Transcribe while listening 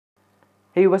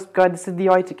Hey, what's good? This is the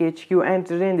TheiTeckHq, and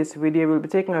today in this video we'll be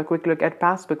taking a quick look at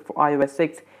Passbook for iOS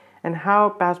 6 and how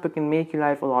Passbook can make your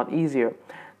life a lot easier.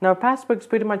 Now, Passbook is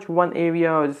pretty much one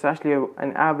area, or it's actually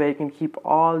an app where you can keep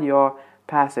all your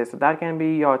passes. So that can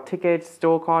be your tickets,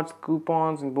 store cards,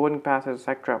 coupons, and boarding passes,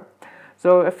 etc.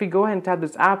 So if we go ahead and tap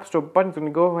this App Store button, it's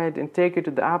going to go ahead and take you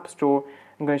to the App Store.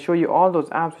 I'm going to show you all those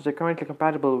apps which are currently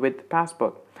compatible with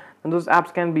Passbook. And those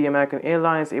apps can be American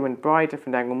Airlines, Eventbrite,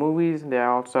 Fandango Movies. There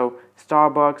are also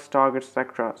Starbucks, Target,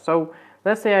 etc. So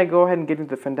let's say I go ahead and get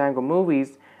into the Fandango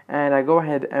Movies and I go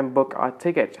ahead and book a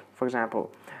ticket, for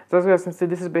example. So as you guys can see,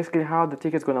 this is basically how the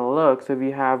ticket is going to look. So we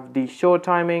have the show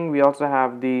timing, we also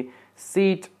have the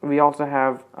seat, we also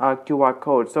have a QR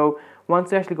code. So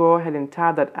once you actually go ahead and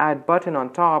tap that add button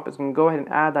on top, it's going to go ahead and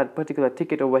add that particular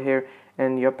ticket over here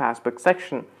in your Passbook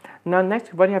section. Now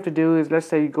next, what you have to do is, let's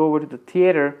say you go over to the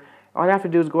theater. All you have to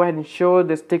do is go ahead and show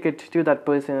this ticket to that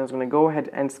person. It's going to go ahead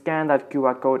and scan that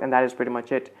QR code, and that is pretty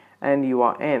much it, and you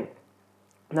are in.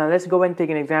 Now let's go ahead and take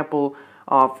an example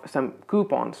of some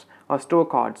coupons or store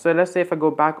cards. So let's say if I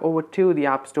go back over to the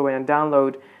App Store and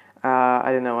download I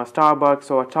don't know, a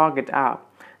Starbucks or a Target app.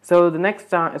 So the next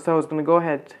time, so it's going to go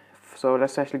ahead, so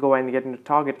let's actually go ahead and get into the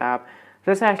Target app.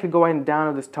 Let's actually go ahead and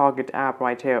download this Target app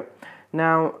right here.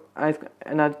 Now,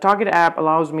 the Target app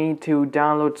allows me to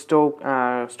download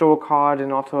store cards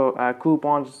and also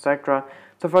coupons, etc.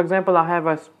 So for example, I have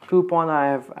a coupon, I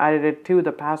have added it to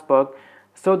the Passbook.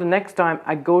 So the next time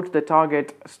I go to the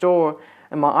Target store,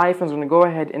 and my iPhone is going to go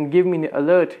ahead and give me the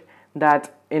alert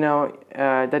that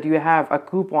that you have a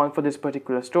coupon for this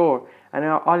particular store, and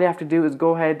all you have to do is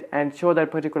go ahead and show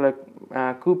that particular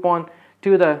coupon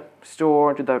to the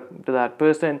store, to that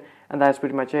person, and that's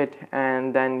pretty much it,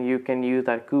 and then you can use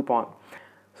that coupon.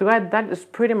 So guys, that is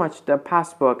pretty much the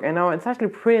Passbook, and now it's actually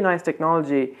pretty nice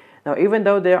technology. Now even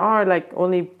though there are like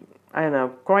only, I don't know,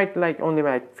 quite like only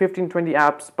like 15-20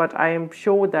 apps, but I am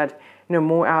sure that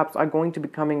more apps are going to be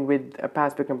coming with a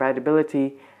Passbook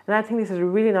compatibility, and I think this is a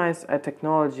really nice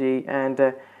technology, and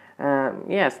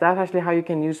yes, that's actually how you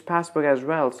can use Passbook as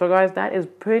well. So guys, that is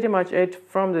pretty much it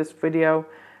from this video.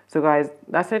 So guys,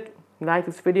 that's it. Like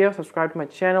this video, subscribe to my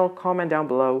channel, comment down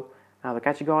below, and I'll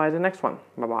catch you guys in the next one.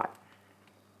 Bye bye.